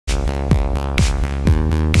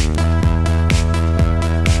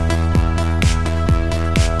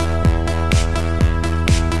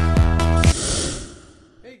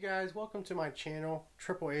welcome to my channel,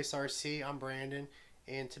 Triple Ace RC. I'm Brandon,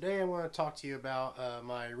 and today I want to talk to you about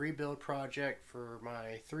my rebuild project for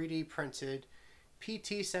my 3D printed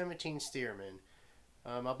PT-17 Stearman.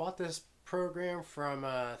 I bought this program from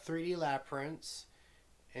 3D Lab Prints,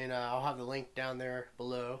 and I'll have the link down there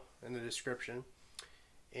below in the description.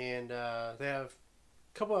 And they have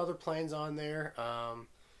a couple other planes on there.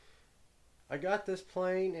 I got this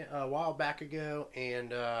plane a while back ago,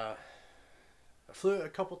 and I flew it a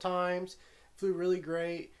couple times. Flew really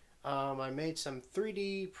great. I made some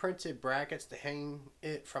 3D printed brackets to hang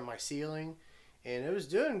it from my ceiling, and it was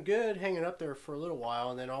doing good hanging up there for a little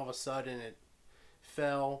while, and then all of a sudden it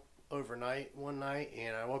fell overnight one night,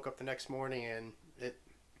 and I woke up the next morning and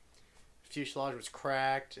fuselage was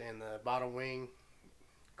cracked and the bottom wing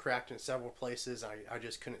cracked in several places. I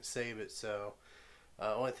just couldn't save it, so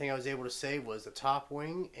only thing I was able to save was the top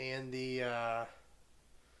wing and the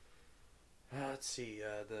let's see,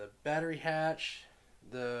 the battery hatch,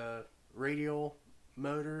 the radial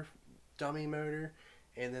motor, dummy motor,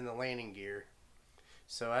 and then the landing gear.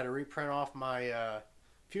 So I had to reprint off my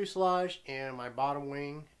fuselage and my bottom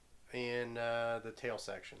wing and the tail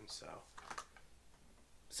section.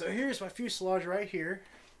 So here's my fuselage right here.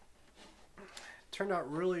 Turned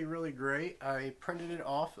out really great. I printed it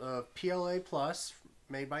off of PLA Plus,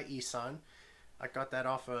 made by eSun. I got that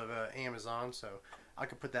off of Amazon, so I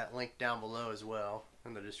could put that link down below as well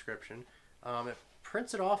in the description. It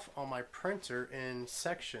prints it off on my printer in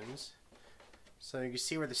sections, so you can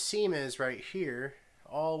see where the seam is right here,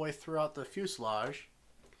 all the way throughout the fuselage.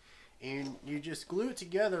 And you just glue it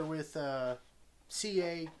together with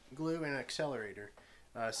CA glue and an accelerator,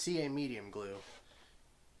 CA medium glue,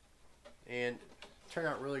 and it turned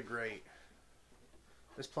out really great.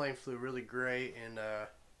 This plane flew really great, and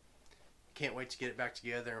can't wait to get it back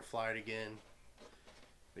together and fly it again.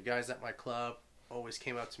 The guys at my club always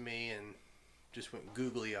came up to me and just went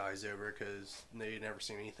googly eyes over it because they had never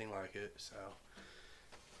seen anything like it. So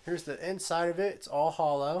here's the inside of it. It's all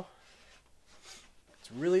hollow. It's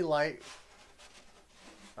really light.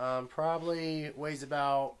 Probably weighs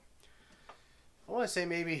about, I want to say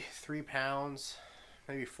maybe 3 pounds,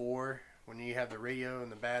 maybe 4 when you have the radio and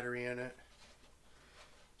the battery in it.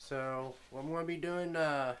 So what I'm going to be doing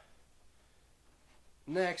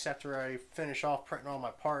next, after I finish off printing all my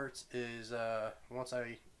parts, is once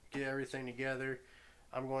I get everything together,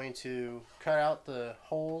 I'm going to cut out the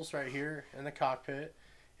holes right here in the cockpit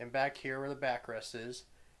and back here where the backrest is,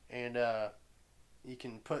 and you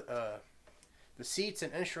can put the seats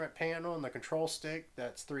and instrument panel and the control stick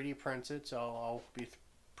that's 3D printed, so I'll be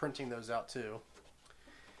printing those out too.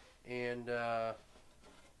 And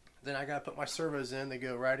then I gotta put my servos in. They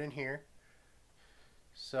go right in here.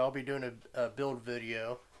 So I'll be doing a build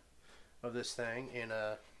video of this thing and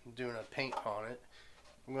doing a paint on it.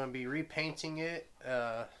 I'm going to be repainting it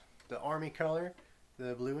the Army color,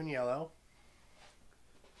 the blue and yellow.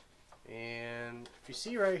 And if you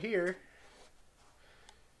see right here,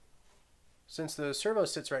 since the servo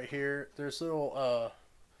sits right here, there's little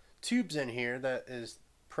tubes in here that is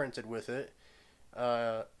printed with it,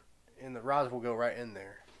 and the rods will go right in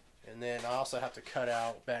there. And then I also have to cut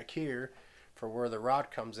out back here for where the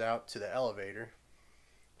rod comes out to the elevator,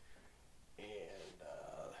 and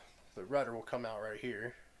the rudder will come out right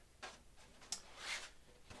here.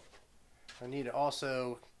 I need to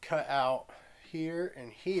also cut out here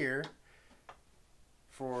and here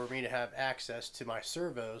for me to have access to my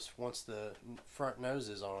servos once the front nose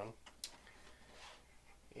is on.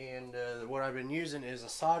 And what I've been using is a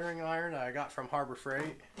soldering iron I got from Harbor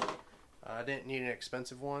Freight. I didn't need an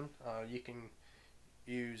expensive one. You can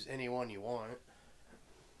use any one you want,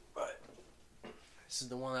 but this is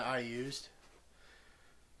the one that I used.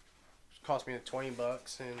 It cost me 20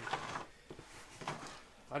 bucks, and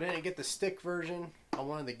I didn't get the stick version. I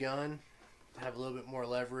wanted the gun to have a little bit more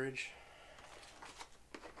leverage.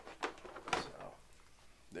 So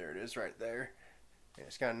there it is right there, and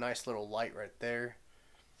it's got a nice little light right there,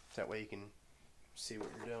 that way you can see what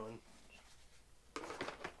you're doing.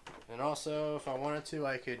 And also, if I wanted to,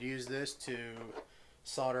 I could use this to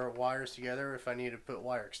solder wires together if I need to put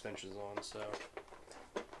wire extensions on. So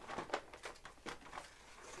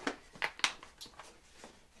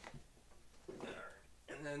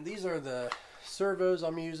and then these are the servos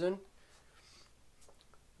I'm using.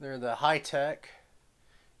 They're the high-tech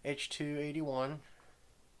H281.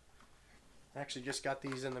 I actually just got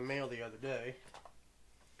these in the mail the other day.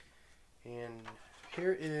 And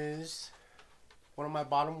here is one of my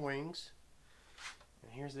bottom wings,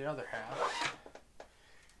 and here's the other half.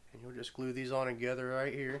 And you'll just glue these on together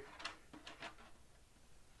right here.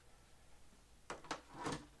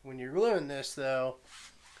 When you're gluing this though,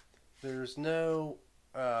 There's no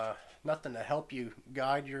nothing to help you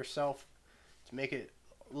guide yourself to make it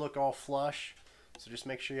look all flush. So just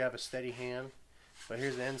make sure you have a steady hand. But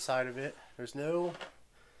here's the inside of it. There's no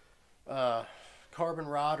carbon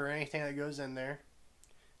rod or anything that goes in there.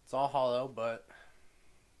 It's all hollow, but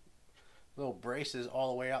little braces all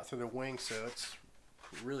the way out through the wing, so it's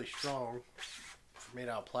really strong. Made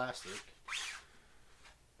out of plastic.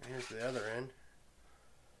 And here's the other end.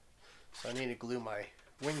 So I need to glue my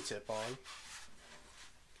wingtip on.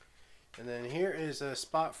 And then here is a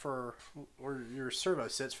spot for where your servo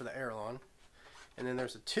sits for the aileron. And then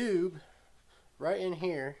there's a tube right in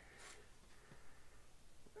here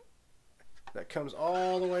that comes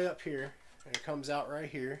all the way up here, and it comes out right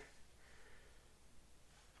here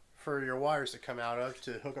for your wires to come out of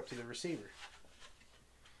to hook up to the receiver.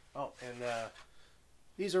 Oh, and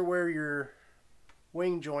these are where your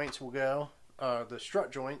wing joints will go, the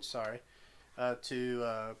strut joints, sorry,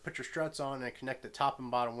 to put your struts on and connect the top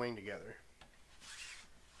and bottom wing together.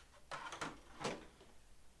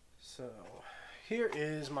 So here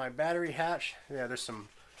is my battery hatch. Yeah, there's some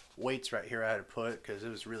weights right here I had to put because it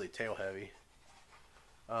was really tail heavy.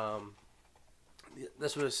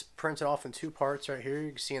 This was printed off in 2 parts right here. You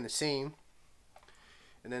can see in the seam.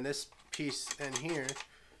 And then this piece in here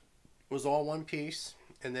was all one piece.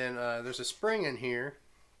 And then there's a spring in here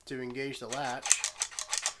to engage the latch.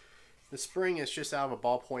 The spring is just out of a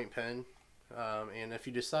ballpoint pen. And if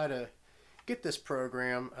you decide to get this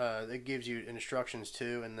program, it gives you instructions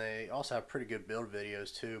too. And they also have pretty good build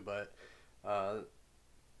videos too. But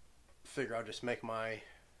figure I'll just make my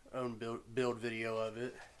own build video of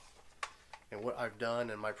it and what I've done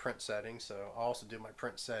and my print settings. So I'll also do my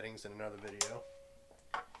print settings in another video.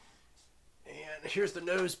 And here's the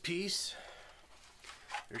nose piece.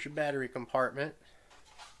 There's your battery compartment.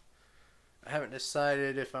 I haven't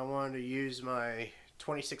decided if I wanted to use my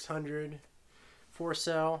 2600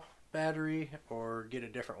 4-cell battery or get a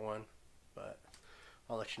different one, but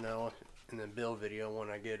I'll let you know in the build video when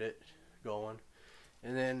I get it going.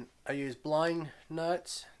 And then I use blind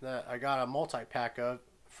nuts that I got a multi-pack of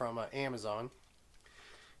from Amazon.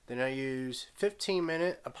 Then I use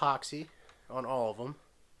 15-minute epoxy on all of them,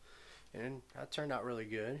 and that turned out really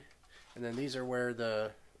good. And then these are where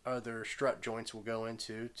the other strut joints will go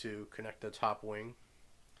into to connect the top wing.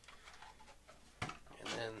 And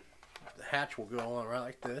then the hatch will go on right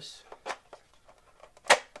like this.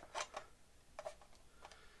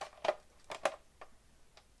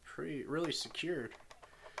 Really secured.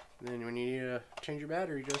 And then when you need to change your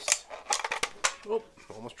battery, just, oh,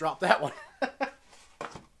 almost dropped that one.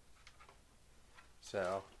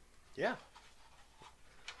 So, yeah.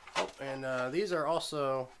 Oh, and these are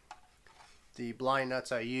also the blind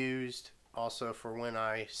nuts I used also for when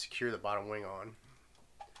I secure the bottom wing on.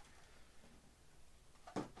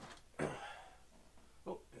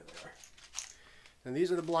 Oh, there they are. And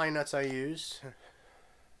these are the blind nuts I used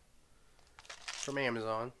from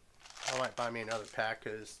Amazon. I might buy me another pack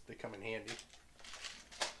because they come in handy.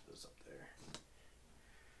 Those up there.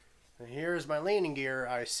 And here's my landing gear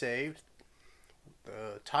I saved.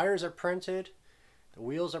 The tires are printed. The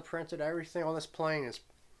wheels are printed. Everything on this plane is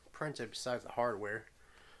printed besides the hardware.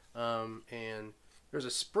 And there's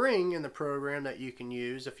a spring in the program that you can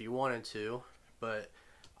use if you wanted to, but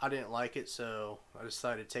I didn't like it, so I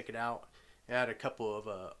decided to take it out. I had a couple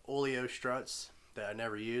of oleo struts that I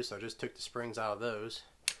never used, so I just took the springs out of those.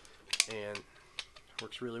 And it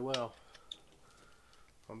works really well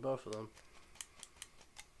on both of them.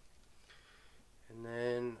 And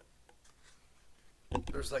then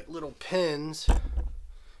there's like little pins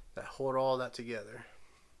that hold all that together.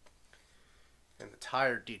 And the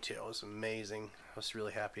tire detail is amazing. I was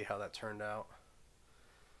really happy how that turned out.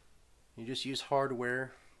 You just use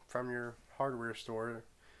hardware from your hardware store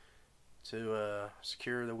to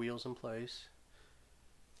secure the wheels in place.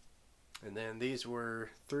 And then these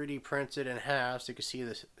were 3D printed in half, so you can see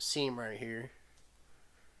the seam right here.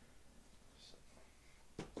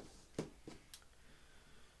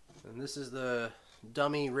 And this is the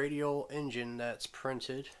dummy radial engine that's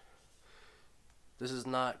printed. This is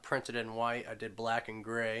not printed in white. I did black and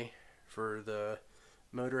gray for the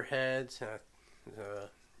motor heads, the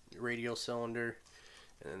radial cylinder,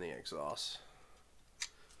 and then the exhaust.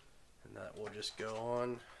 And that will just go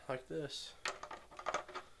on like this.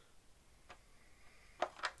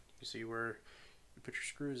 You see where you put your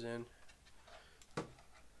screws in.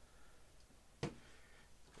 And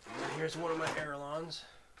here's one of my ailerons.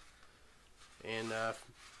 And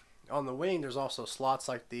on the wing there's also slots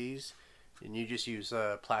like these, and you just use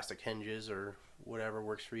plastic hinges or whatever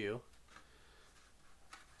works for you.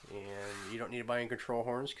 And you don't need to buy any control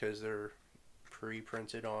horns because they're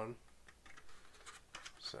pre-printed on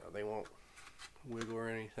so they won't wiggle or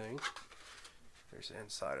anything. There's the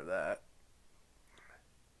inside of that.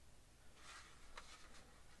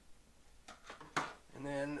 And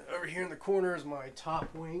then over here in the corner is my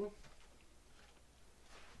top wing.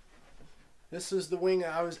 This is the wing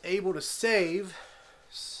I was able to save,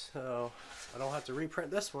 so I don't have to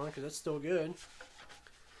reprint this one because it's still good.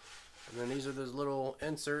 And then these are those little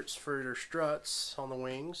inserts for your struts on the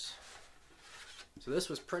wings. So this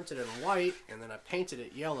was printed in white, and then I painted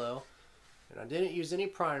it yellow. And I didn't use any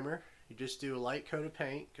primer. You just do a light coat of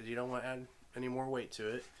paint because you don't want to add any more weight to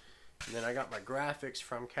it. And then I got my graphics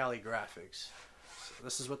from Cali Graphics. So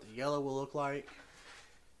this is what the yellow will look like.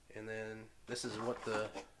 And then this is what the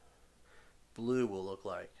blue will look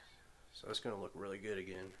like. So it's going to look really good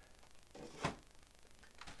again.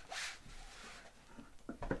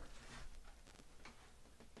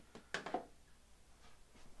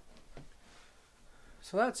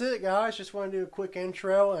 So that's it, guys. Just want to do a quick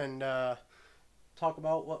intro and talk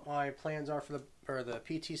about what my plans are for the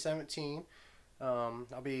PT-17.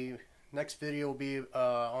 Next video will be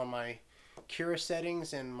on my Cura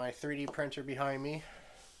settings and my 3D printer behind me,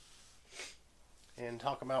 and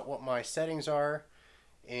talk about what my settings are,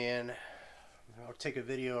 and I'll take a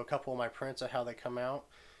video of a couple of my prints of how they come out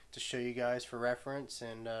to show you guys for reference,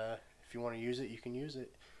 and if you want to use it, you can use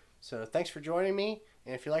it. So thanks for joining me,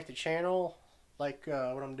 and if you like the channel, like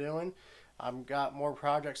what I'm doing, I've got more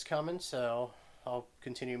projects coming, so I'll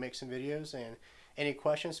continue to make some videos, and any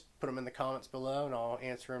questions, put them in the comments below and I'll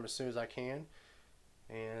answer them as soon as I can.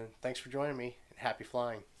 And thanks for joining me, and happy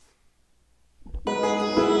flying.